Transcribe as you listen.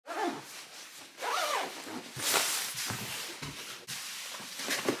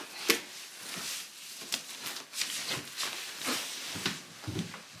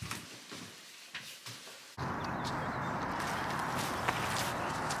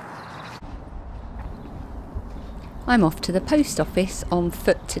I'm off to the post office on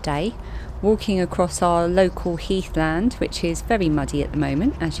foot today, walking across our local heathland, which is very muddy at the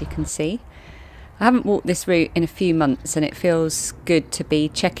moment, as you can see. I haven't walked this route in a few months and it feels good to be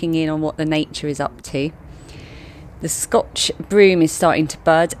checking in on what the nature is up to. The Scotch broom is starting to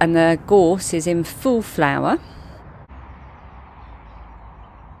bud and the gorse is in full flower.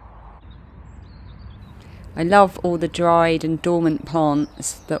 I love all the dried and dormant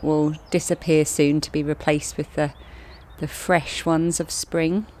plants that will disappear soon to be replaced with the fresh ones of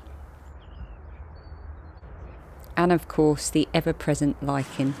spring. And of course the ever-present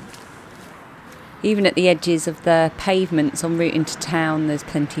lichen. Even at the edges of the pavements en route into town there's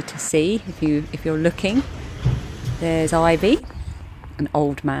plenty to see if you're looking. There's ivy, an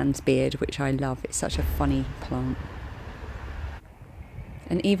old man's beard, which I love. It's such a funny plant.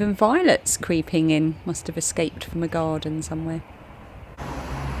 And even violets creeping in, must have escaped from a garden somewhere.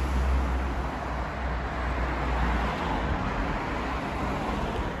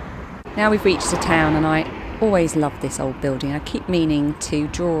 Now we've reached the town and I always love this old building. I keep meaning to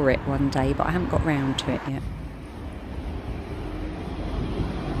draw it one day, but I haven't got round to it yet.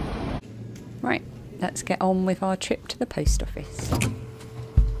 Right, let's get on with our trip to the post office.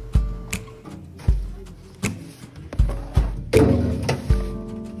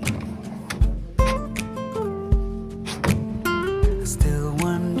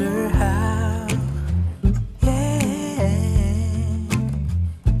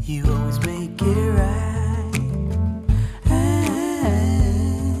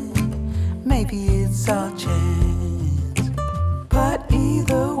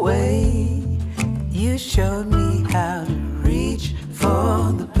 Showed me how to reach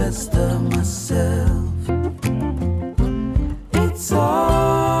for the best of myself. It's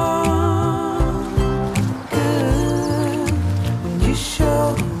all good when you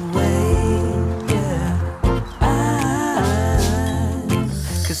show the way, yeah.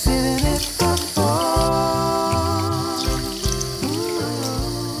 'Cause even if I fall,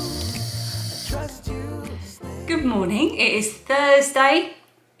 I trust you to stay. Good morning, it is Thursday,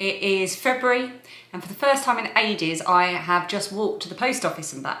 it is February. And for the first time in ages, I have just walked to the post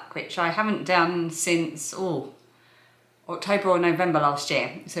office and back, which I haven't done since, October or November last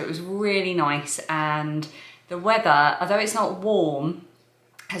year. So it was really nice. And the weather, although it's not warm,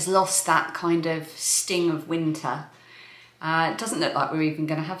 has lost that kind of sting of winter. It doesn't look like we're even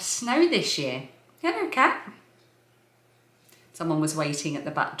going to have snow this year. Hello, cat. Someone was waiting at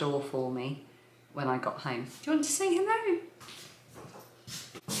the back door for me when I got home. Do you want to say hello?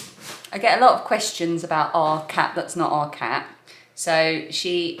 I get a lot of questions about our cat that's not our cat. So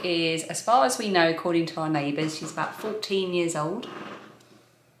she is, as far as we know, according to our neighbours, she's about 14 years old.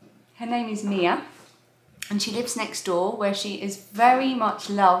 Her name is Mia, and she lives next door where she is very much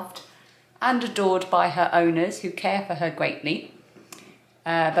loved and adored by her owners who care for her greatly.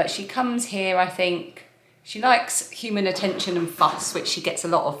 But she comes here, I think, she likes human attention and fuss, which she gets a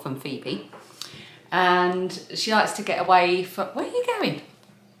lot of from Phoebe. And she likes to get away from, where are you going?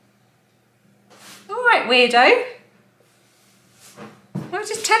 All right, weirdo. I was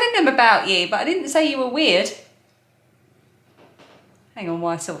just telling them about you, but I didn't say you were weird. Hang on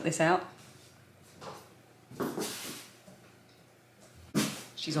while I sort this out.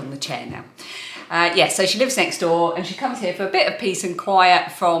 She's on the chair now. Yes, so she lives next door and she comes here for a bit of peace and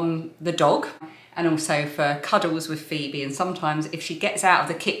quiet from the dog and also for cuddles with Phoebe. And sometimes if she gets out of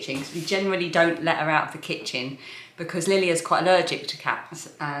the kitchen, because we generally don't let her out of the kitchen, because Lilia's quite allergic to cats,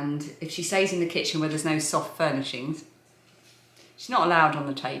 and if she stays in the kitchen where there's no soft furnishings, she's not allowed on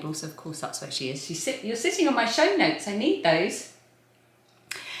the table, so of course that's where she is. You're sitting on my show notes, I need those.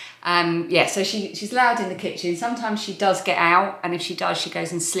 Yeah, so she's allowed in the kitchen. Sometimes she does get out, and if she does, she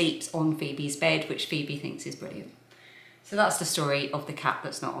goes and sleeps on Phoebe's bed, which Phoebe thinks is brilliant. So that's the story of the cat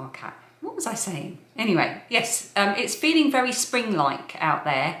that's not our cat. What was I saying? Anyway, yes, it's feeling very spring-like out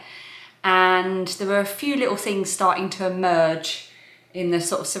there. And there were a few little things starting to emerge in the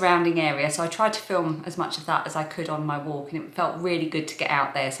sort of surrounding area. So I tried to film as much of that as I could on my walk, and it felt really good to get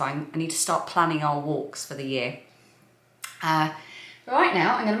out there. So I need to start planning our walks for the year. But right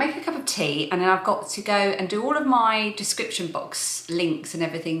now I'm going to make a cup of tea, and then I've got to go and do all of my description box links and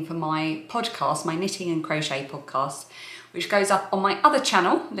everything for my podcast, my knitting and crochet podcast, which goes up on my other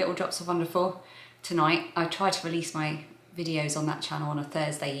channel, Little Drops of Wonderful, tonight. I try to release my videos on that channel on a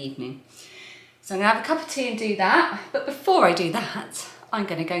Thursday evening. So I'm gonna have a cup of tea and do that. But before I do that, I'm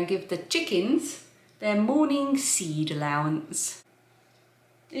gonna go and give the chickens their morning seed allowance.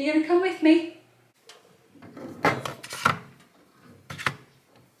 Are you gonna come with me?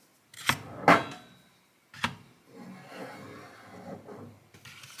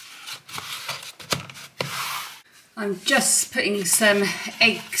 I'm just putting some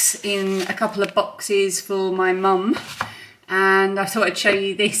eggs in a couple of boxes for my mum, and I thought I'd show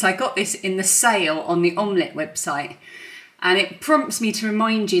you this. I got this in the sale on the Omelette website, and it prompts me to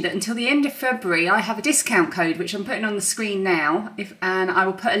remind you that until the end of February I have a discount code which I'm putting on the screen now, and I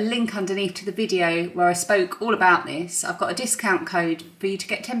will put a link underneath to the video where I spoke all about this. I've got a discount code for you to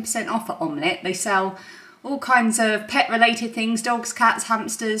get 10% off at Omelette. They sell all kinds of pet related things: dogs, cats,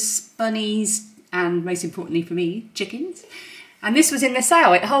 hamsters, bunnies, and most importantly for me, chickens. And this was in the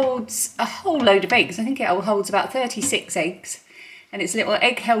sale. It holds a whole load of eggs. I think it holds about 36 eggs. And it's a little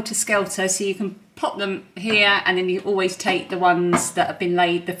egg helter-skelter, so you can pop them here, and then you always take the ones that have been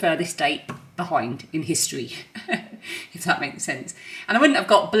laid the furthest date behind in history, if that makes sense. And I wouldn't have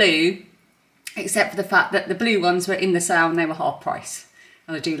got blue, except for the fact that the blue ones were in the sale and they were half price.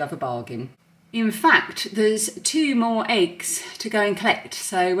 And I do love a bargain. In fact, there's 2 more eggs to go and collect,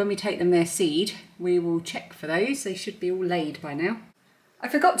 so when we take them their seed, we will check for those. They should be all laid by now. I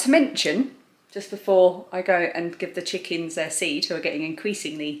forgot to mention, just before I go and give the chickens their seed, who are getting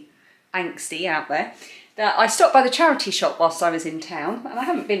increasingly angsty out there, that I stopped by the charity shop whilst I was in town, and I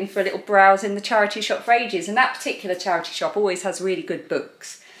haven't been for a little browse in the charity shop for ages, and that particular charity shop always has really good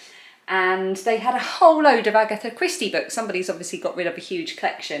books. And they had a whole load of Agatha Christie books. Somebody's obviously got rid of a huge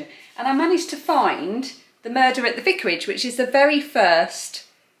collection. And I managed to find The Murder at the Vicarage, which is the very first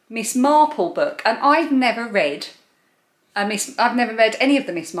Miss Marple book. And I've never read any of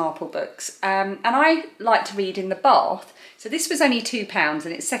the Miss Marple books. And I like to read in the bath. So this was only £2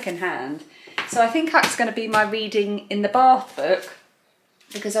 and it's second hand. So I think that's going to be my reading in the bath book,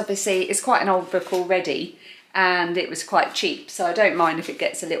 because obviously it's quite an old book already and it was quite cheap. So I don't mind if it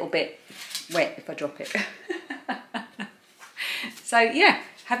gets a little bit wet if I drop it. So yeah,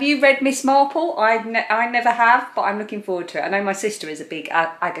 have you read Miss Marple? I never have, but I'm looking forward to it. I know my sister is a big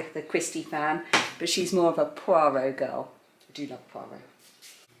Agatha Christie fan, but she's more of a Poirot girl. I do love Poirot.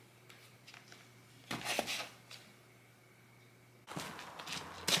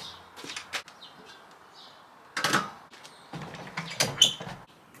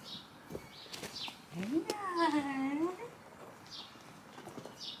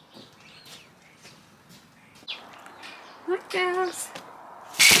 Hi girls.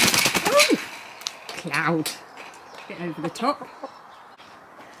 Oh, cloud. Get over the top.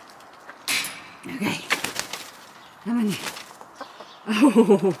 Okay. Come on.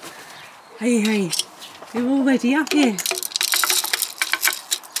 Oh, hey, you're already up here.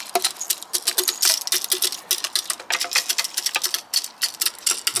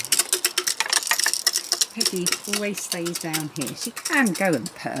 Peggy always stays down here. She can go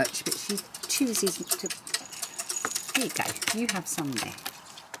and perch, but she chooses to. Here you go, you have some there.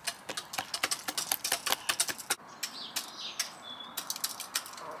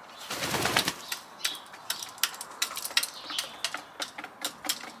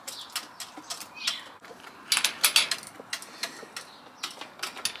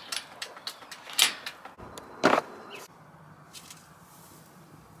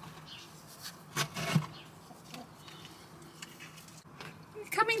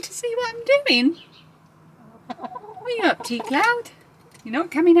 Coming to see what I'm doing? What are you up to, Cloud? You're not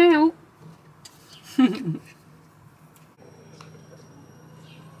coming out. Look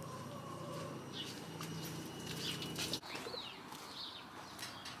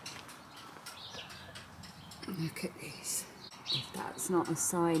at this. If that's not a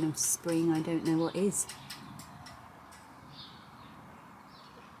sign of spring, I don't know what is.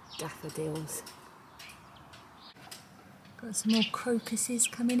 Daffodils. Got some more crocuses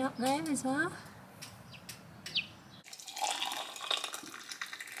coming up there as well.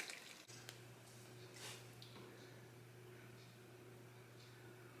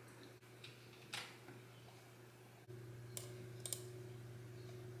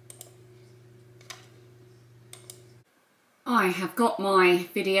 I have got my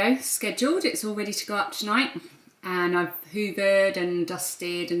video scheduled. It's all ready to go up tonight, and I've hoovered and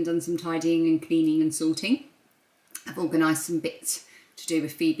dusted and done some tidying and cleaning and sorting. I've organised some bits to do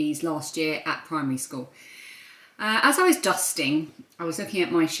with Phoebe's last year at primary school. As I was dusting, I was looking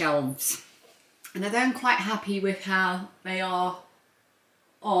at my shelves, and I don't quite happy with how they are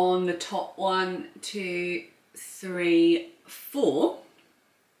on the top 1, 2, 3, 4.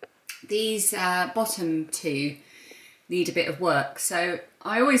 These bottom 2 need a bit of work. So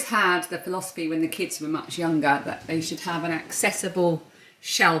I always had the philosophy when the kids were much younger that they should have an accessible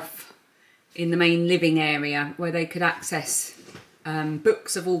shelf in the main living area where they could access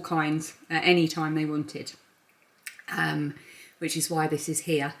books of all kinds at any time they wanted, which is why this is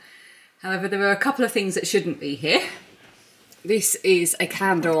here. However, there are a couple of things that shouldn't be here. This is a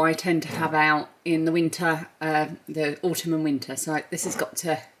candle I tend to have out in the winter, the autumn and winter. So this has got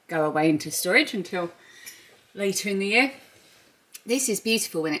to go away into storage until later in the year. This is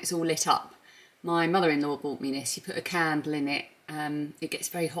beautiful when it's all lit up. My mother-in-law bought me this. You put a candle in it. It gets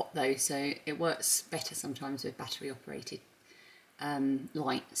very hot though, so it works better sometimes with battery operated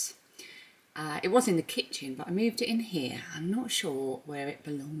lights. It was in the kitchen, but I moved it in here. I'm not sure where it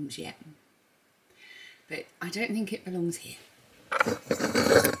belongs yet, but I don't think it belongs here.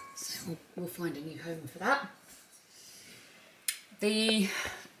 So we'll find a new home for that. The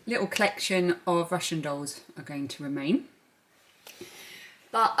little collection of Russian dolls are going to remain.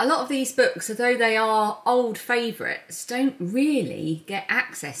 But a lot of these books, although they are old favourites, don't really get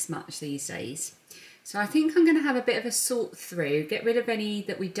access much these days. So I think I'm going to have a bit of a sort through, get rid of any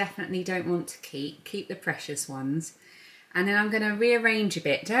that we definitely don't want to keep the precious ones. And then I'm going to rearrange a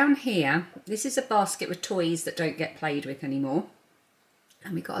bit. Down here, this is a basket with toys that don't get played with anymore.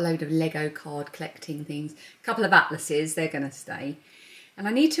 And we've got a load of Lego card collecting things. A couple of atlases, they're going to stay. And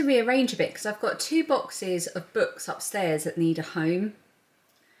I need to rearrange a bit because I've got 2 boxes of books upstairs that need a home.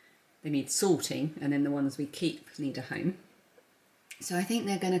 They need sorting, and then the ones we keep need a home. So I think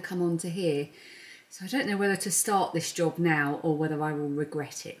they're going to come onto here. So I don't know whether to start this job now or whether I will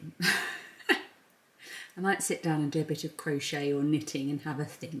regret it. I might sit down and do a bit of crochet or knitting and have a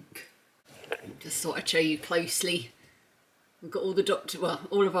think. Just thought I'd show you closely. We've got all the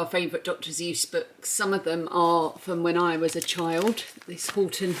all of our favourite Dr. Seuss books. Some of them are from when I was a child. This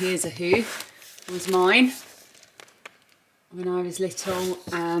Horton Here's a Who was mine when I was little.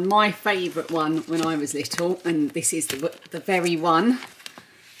 My favourite one when I was little, and this is the very one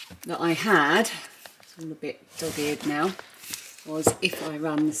that I had, it's all a bit dog-eared now, was If I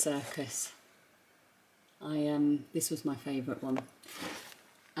Ran the Circus. This was my favourite one.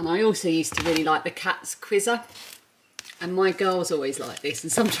 And I also used to really like the Cat's Quizzer. And my girls always like this,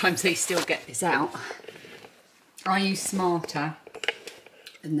 and sometimes they still get this out. Are you smarter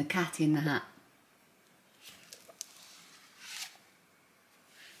than the Cat in the Hat?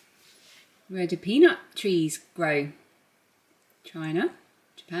 Where do peanut trees grow? China,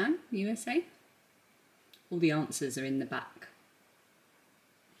 Japan, USA? All the answers are in the back.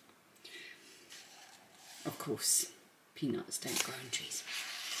 Of course, peanuts don't grow on trees.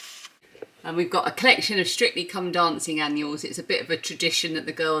 And we've got a collection of Strictly Come Dancing annuals. It's a bit of a tradition that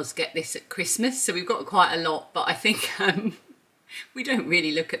the girls get this at Christmas, so we've got quite a lot, but I think we don't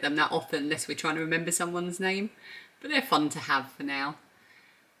really look at them that often unless we're trying to remember someone's name, but they're fun to have for now.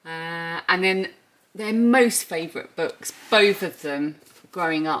 And then their most favourite books, both of them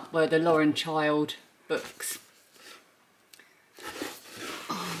growing up, were the Lauren Child books.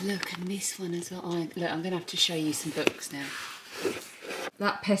 Oh look, and this one as well. Look, I'm going to have to show you some books now.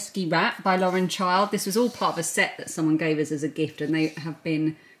 That Pesky Rat by Lauren Child. This was all part of a set that someone gave us as a gift, and they have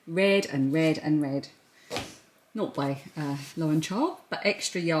been read and read and read. Not by Lauren Child, but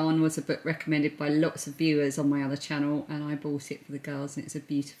Extra Yarn was a book recommended by lots of viewers on my other channel, and I bought it for the girls, and it's a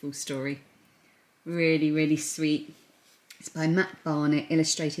beautiful story. Really, really sweet. It's by Matt Barnett,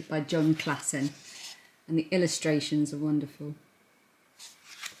 illustrated by John Classen, and the illustrations are wonderful.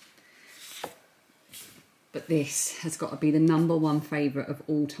 But this has got to be the #1 favourite of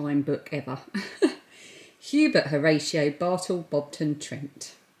all time book ever. Hubert Horatio, Bartle, Bobton,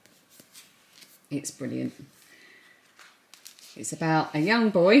 Trent. It's brilliant. It's about a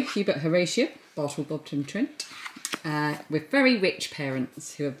young boy, Hubert Horatio, Bartle, Bobton, Trent, with very rich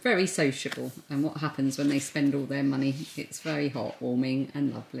parents who are very sociable, and what happens when they spend all their money. It's very heartwarming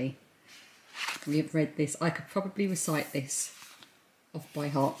and lovely. We have read this. I could probably recite this off by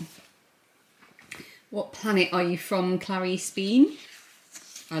heart. What planet are you from, Clarice Bean?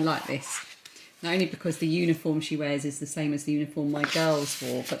 I like this. Not only because the uniform she wears is the same as the uniform my girls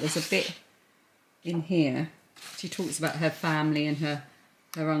wore, but there's a bit in here. She talks about her family and her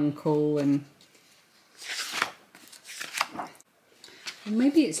uncle, and well,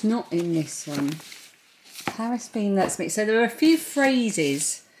 maybe it's not in this one. Clarice Bean lets me. So there are a few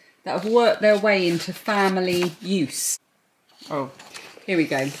phrases that have worked their way into family use. Oh. Here we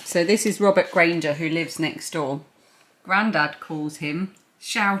go. So this is Robert Granger, who lives next door. Grandad calls him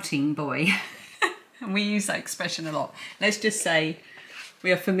Shouting Boy. And we use that expression a lot. Let's just say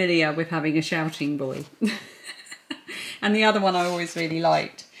we are familiar with having a shouting boy. And the other one I always really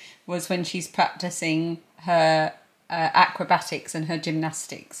liked was when she's practicing her acrobatics and her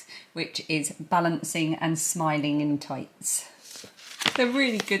gymnastics, which is Balancing and Smiling in Tights. They're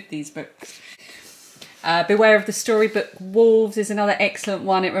really good, these books. Beware of the Storybook Wolves is another excellent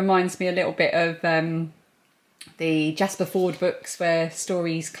one. It reminds me a little bit of the Jasper Fforde books where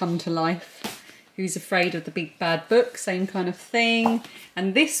stories come to life. Who's Afraid of the Big Bad Book, same kind of thing.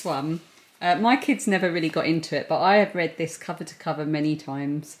 And this one, my kids never really got into it, but I have read this cover to cover many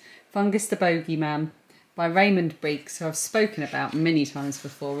times. Fungus the Bogeyman by Raymond Briggs, who I've spoken about many times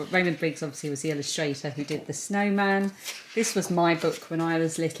before. Raymond Briggs obviously was the illustrator who did The Snowman. This was my book when I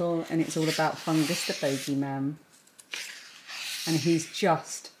was little, and it's all about Fungus the Bogeyman. And he's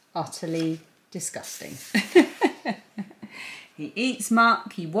just utterly disgusting. He eats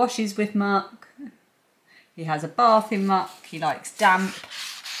muck, he washes with muck, he has a bath in muck, he likes damp,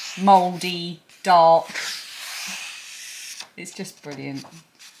 mouldy, dark. It's just brilliant.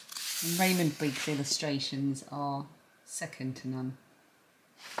 And Raymond Briggs' illustrations are second to none.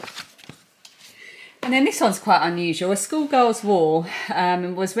 And then this one's quite unusual. A Schoolgirl's War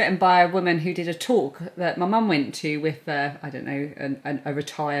was written by a woman who did a talk that my mum went to with, I don't know, a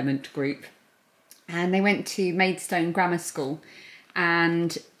retirement group. And they went to Maidstone Grammar School,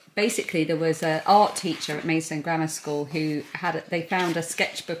 and basically there was an art teacher at Maidstone Grammar School who they found a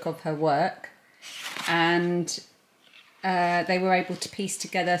sketchbook of her work, and they were able to piece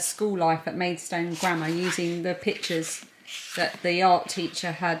together school life at Maidstone Grammar using the pictures that the art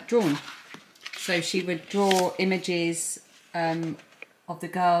teacher had drawn. So she would draw images of the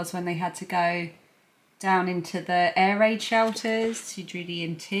girls when they had to go down into the air raid shelters. She drew the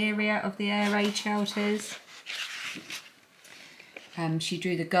interior of the air raid shelters. She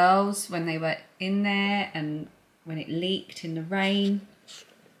drew the girls when they were in there and when it leaked in the rain.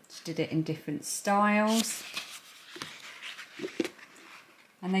 She did it in different styles.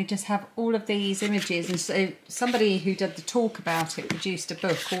 And they just have all of these images, and so somebody who did the talk about it produced a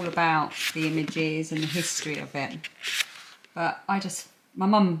book all about the images and the history of it. But my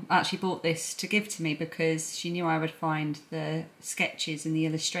mum actually bought this to give to me because she knew I would find the sketches and the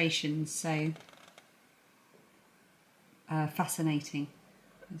illustrations so fascinating.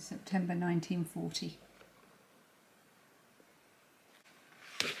 In September 1940.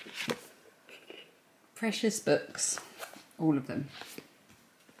 Precious books, all of them.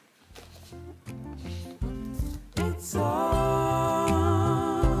 It's all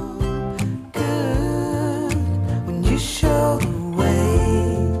good when you show the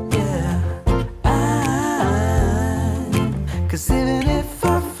way, yeah. 'Cause even if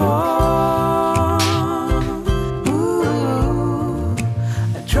I fall, ooh,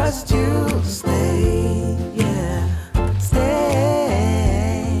 I trust you'll stay, yeah,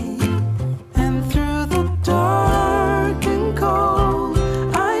 stay. And through the dark and cold,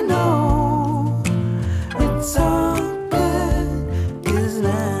 I know it's all good, 'cause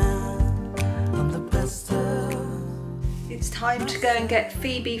now I'm the best of. It's time to go and get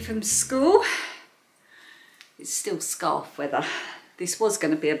Phoebe from school. It's still scarf weather. This was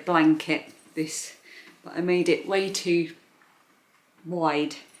going to be a blanket, but I made it way too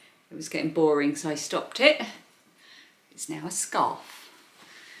wide. It was getting boring, so I stopped it. It's now a scarf.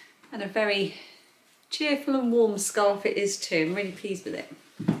 And a very cheerful and warm scarf it is too. I'm really pleased with it.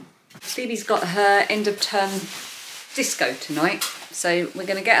 Phoebe's got her end of term disco tonight, so we're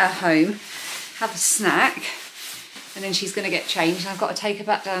going to get her home, have a snack, and then she's going to get changed. I've got to take her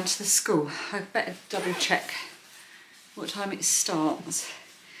back down to the school. I better double check what time it starts.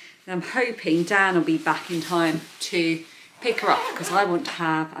 And I'm hoping Dan will be back in time to pick her up because I want to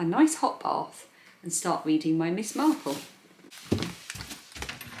have a nice hot bath and start reading my Miss Marple.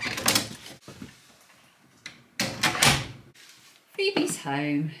 Phoebe's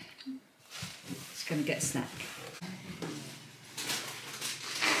home. She's going to get a snack.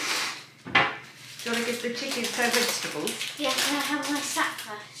 Do you want to give the chickens their vegetables? Yeah, can I have my sack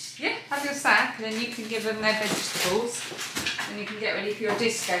first? Yeah, have your sack and then you can give them their vegetables and you can get ready for your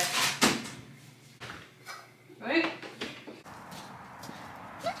disco. Right?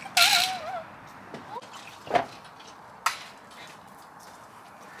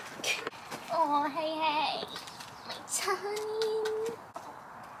 Oh, hey. My time.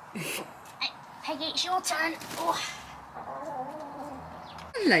 Peggy, it's your turn. Oh.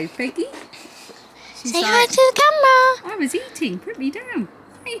 Hello, Peggy. She's Say hi to the camera. I was eating. Put me down.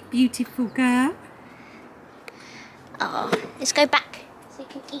 Hey, beautiful girl. Oh, let's go back so you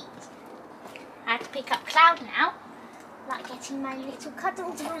can eat. I have to pick up Cloud now. I like getting my little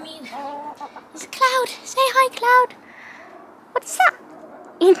cuddles from you. It's Cloud. Say hi, Cloud. What is that?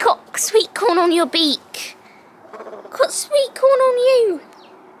 You've got sweet corn on your beak. Got sweet corn on you.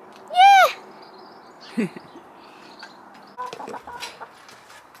 Yeah.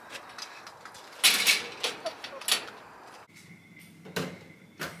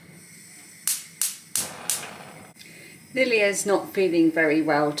 Lilia's not feeling very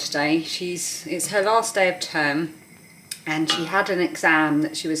well today. It's her last day of term and she had an exam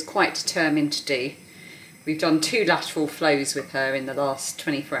that she was quite determined to do. We've done 2 lateral flows with her in the last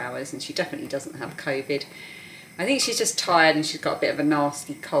 24 hours and she definitely doesn't have COVID. I think she's just tired and she's got a bit of a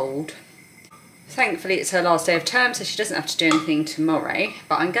nasty cold. Thankfully it's her last day of term so she doesn't have to do anything tomorrow,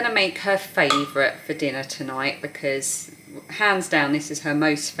 but I'm going to make her favourite for dinner tonight because hands down this is her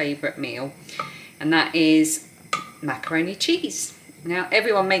most favourite meal, and that is macaroni cheese. Now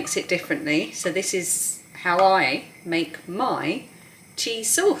everyone makes it differently, so this is how I make my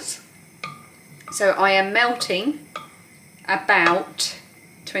cheese sauce. So I am melting about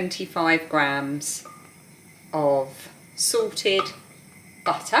 25 grams of salted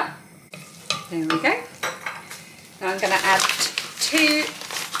butter. There we go. Now I'm going to add 2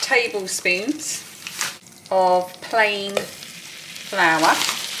 tablespoons of plain flour.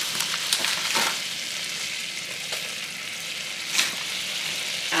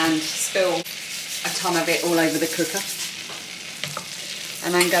 And spill a ton of it all over the cooker.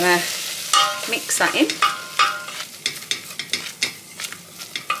 And I'm going to mix that in.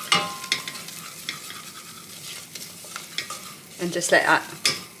 And just let that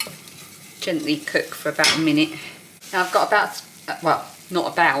gently cook for about a minute. Now I've got about, well,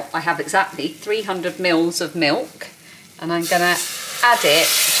 not about, I have exactly 300 mils of milk, and I'm going to add it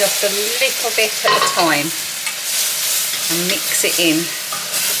just a little bit at a time and mix it in.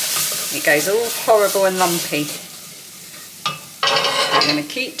 It goes all horrible and lumpy. I'm going to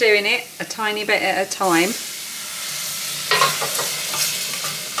keep doing it a tiny bit at a time,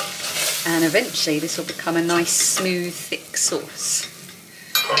 and eventually this will become a nice smooth thick sauce.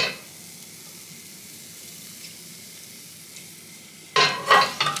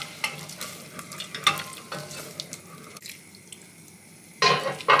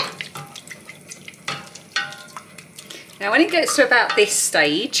 Now when it gets to about this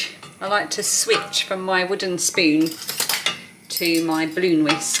stage, I like to switch from my wooden spoon to my balloon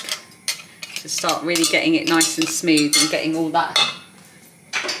whisk to start really getting it nice and smooth and getting all that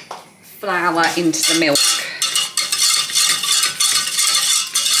flour into the milk.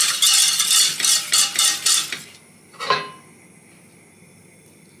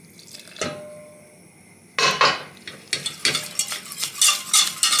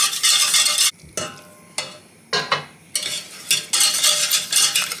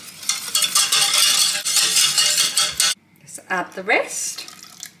 Add the rest.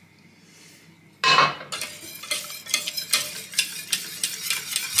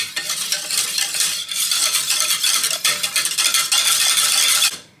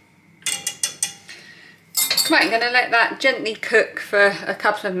 Right, I'm going to let that gently cook for a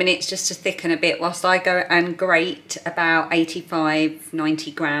couple of minutes just to thicken a bit whilst I go and grate about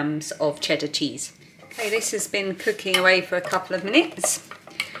 85-90 grams of cheddar cheese. Okay, this has been cooking away for a couple of minutes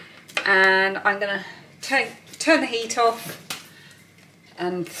and I'm going to turn the heat off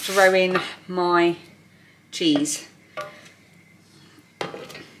and throw in my cheese.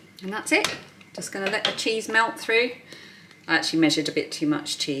 And that's it. Just going to let the cheese melt through. I actually measured a bit too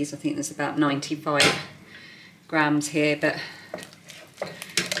much cheese. I think there's about 95 grams here, but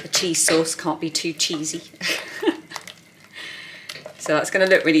the cheese sauce can't be too cheesy. So that's going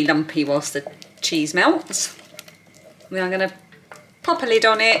to look really lumpy whilst the cheese melts. Then I'm going to pop a lid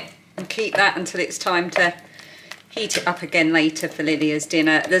on it and keep that until it's time to heat it up again later for Lilia's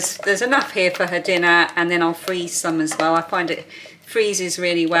dinner. There's enough here for her dinner, and then I'll freeze some as well. I find it freezes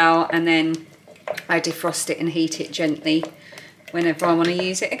really well, and then I defrost it and heat it gently whenever I want to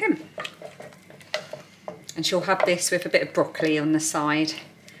use it again. And she'll have this with a bit of broccoli on the side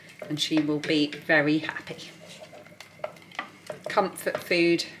and she will be very happy. Comfort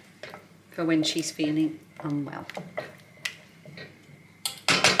food for when she's feeling unwell.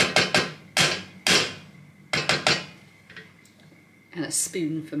 And a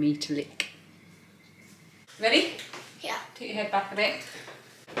spoon for me to lick. Ready? Yeah. Take your head back a bit.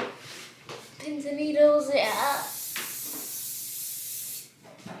 Pins and needles, yeah.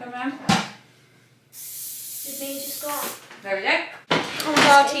 Come around. Did me just go out? There we go.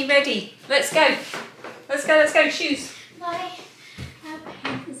 Party ready. Let's go. Let's go, let's go. Shoes. My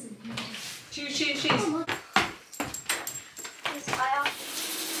hands and needles. Shoes, shoes, shoes. Oh, there's fire.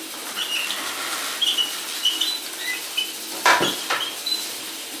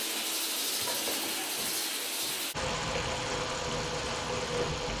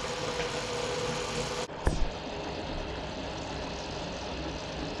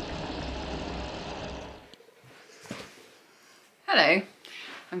 Hello.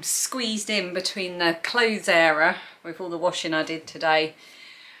 I'm squeezed in between the clothes area with all the washing I did today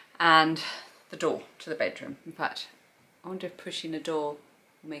and the door to the bedroom. In fact, I wonder if pushing the door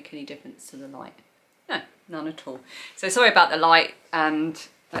will make any difference to the light. No, none at all. So sorry about the light, and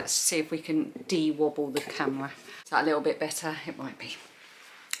let's see if we can de-wobble the camera. Is that a little bit better? It might be.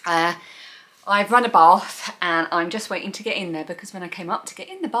 I've run a bath and I'm just waiting to get in there, because when I came up to get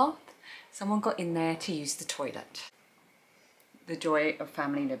in the bath, someone got in there to use the toilet. The joy of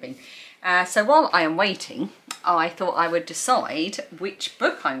family living. So while I am waiting, I thought I would decide which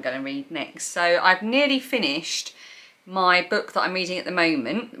book I'm going to read next. So I've nearly finished my book that I'm reading at the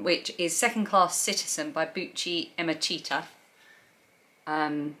moment, which is Second Class Citizen by Bucci Emechita.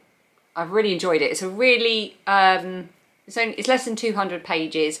 I've really enjoyed it. It's a really, it's less than 200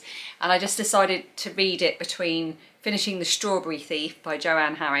 pages, and I just decided to read it between finishing The Strawberry Thief by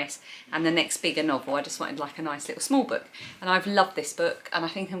Joanne Harris and the next bigger novel. I just wanted like a nice little small book, and I've loved this book, and I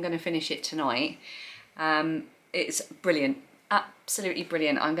think I'm going to finish it tonight. It's brilliant, absolutely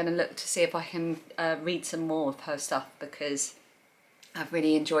brilliant. I'm going to look to see if I can read some more of her stuff, because I've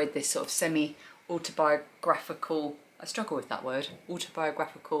really enjoyed this sort of semi-autobiographical, I struggle with that word,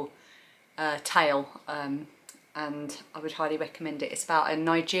 autobiographical tale, and I would highly recommend it. It's about a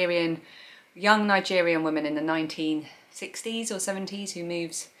young Nigerian woman in the 1960s or 70s who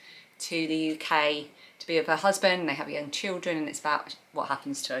moves to the UK to be with her husband, and they have young children, and it's about what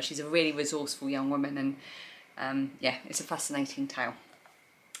happens to her. She's a really resourceful young woman, and yeah, it's a fascinating tale.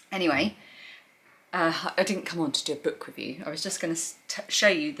 Anyway, I didn't come on to do a book review. I was just going to show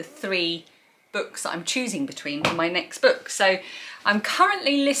you the 3 books that I'm choosing between for my next book. So I'm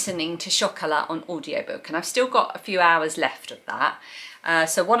currently listening to Chocolat on audiobook, and I've still got a few hours left of that.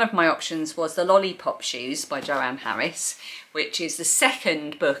 So one of my options was The Lollipop Shoes by Joanne Harris, which is the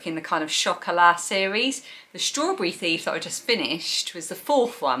 2nd book in the kind of Chocolat series. The Strawberry Thief that I just finished was the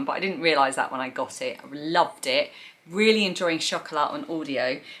 4th one, but I didn't realise that when I got it. I loved it. Really enjoying Chocolat on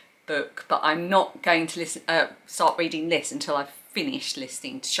audio book, but I'm not going to start reading this until I've finished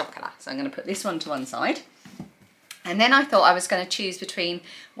listening to Chocolat. So I'm going to put this one to one side. And then I thought I was going to choose between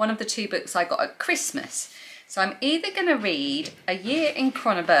one of the 2 books I got at Christmas. So I'm either going to read A Year in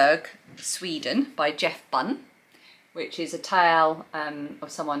Kronoberg, Sweden by Jeff Bunn, which is a tale of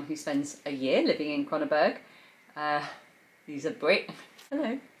someone who spends a year living in Kronoberg. He's a Brit.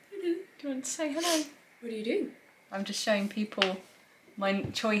 Hello. Do you want to say hello? What do you do? I'm just showing people my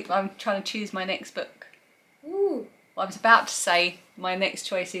choice. I'm trying to choose my next book. Ooh. Well, I was about to say my next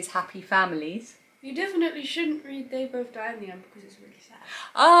choice is Happy Families. You definitely shouldn't read They Both Die in the End, because it's really sad.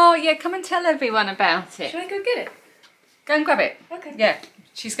 Oh yeah, come and tell everyone about it. Should I go get it? Go and grab it. Okay. Yeah,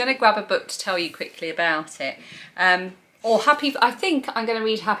 she's going to grab a book to tell you quickly about it. I think I'm going to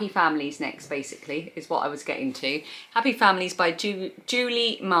read Happy Families next, basically, is what I was getting to. Happy Families by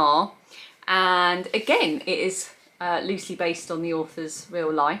Julie Marr. And again, it is loosely based on the author's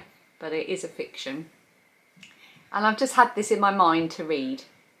real life, but it is a fiction. And I've just had this in my mind to read.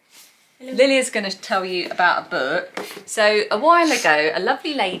 Hello. Lilia's going to tell you about a book. So a while ago, a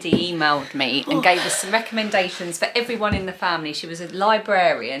lovely lady emailed me and gave us some recommendations for everyone in the family. She was a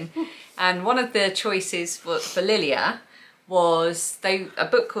librarian, and one of the choices for Lilia was a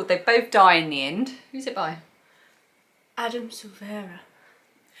book called They Both Die in the End. Who's it by? Adam Silvera.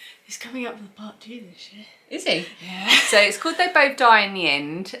 He's coming up with part 2 this year. Is he? Yeah. So it's called They Both Die in the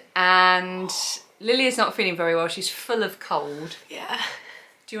End, and Lilia's not feeling very well. She's full of cold. Yeah.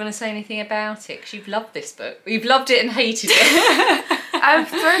 Do you want to say anything about it? Because you've loved this book. You've loved it and hated it. I've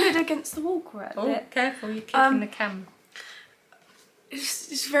thrown it against the wall quite a bit. Careful, you're kicking the camera.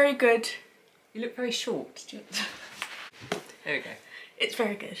 It's very good. You look very short. There we go. It's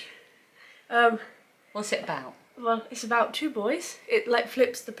very good. What's it about? Well, it's about 2 boys. It like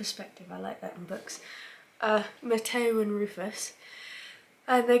flips the perspective. I like that in books. Matteo and Rufus.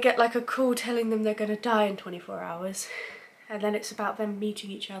 And they get like a call telling them they're going to die in 24 hours. And then it's about them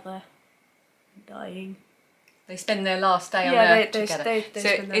meeting each other and dying. They spend their last day on Earth together. They so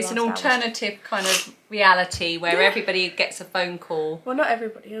it's an alternative kind of reality where everybody gets a phone call. Well, not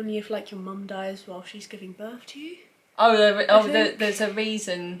everybody. Only if like your mum dies while she's giving birth to you. There's a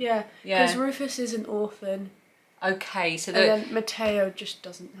reason. Yeah, because Rufus is an orphan. Okay, so and then Matteo just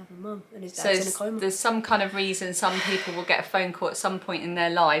doesn't have a mum, and his dad's in a coma. There's some kind of reason some people will get a phone call at some point in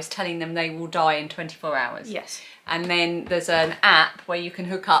their lives telling them they will die in 24 hours. Yes. And then there's an app where you can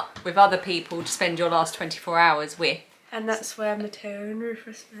hook up with other people to spend your last 24 hours with. And that's where Matteo and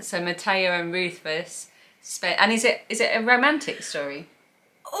Rufus met. So Matteo and Rufus spent. And is it a romantic story?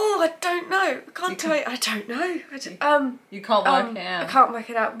 Oh, I don't know. I can't tell you. I don't know. You can't work it out. I can't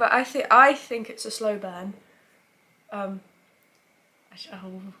work it out, but I think it's a slow burn.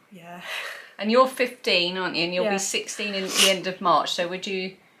 Yeah. And you're 15, aren't you? And you'll Yeah. be 16 in the end of March. So would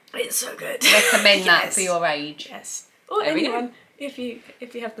you It's so good. recommend that Yes. for your age? Yes. Or There we go. anyone. If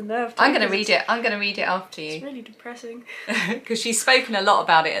you have the nerve to. I'm going to read it. I'm going to read it after It's you. really depressing. Because she's spoken a lot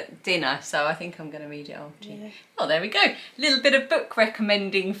about it at dinner, so I think I'm going to read it after you. Oh, there we go. A little bit of book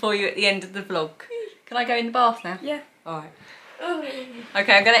recommending for you at the end of the vlog. Can I go in the bath now? Yeah. All right.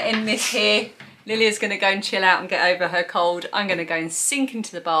 Okay, I'm going to end this here. Lilia's going to go and chill out and get over her cold. I'm going to go and sink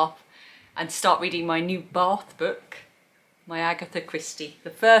into the bath and start reading my new bath book, my Agatha Christie, the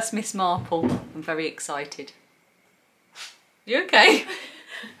first Miss Marple. I'm very excited. You okay?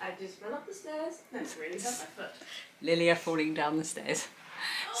 I just fell up the stairs. That's really hurt my foot. Lilia falling down the stairs.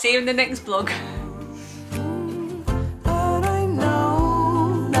 See you in the next vlog.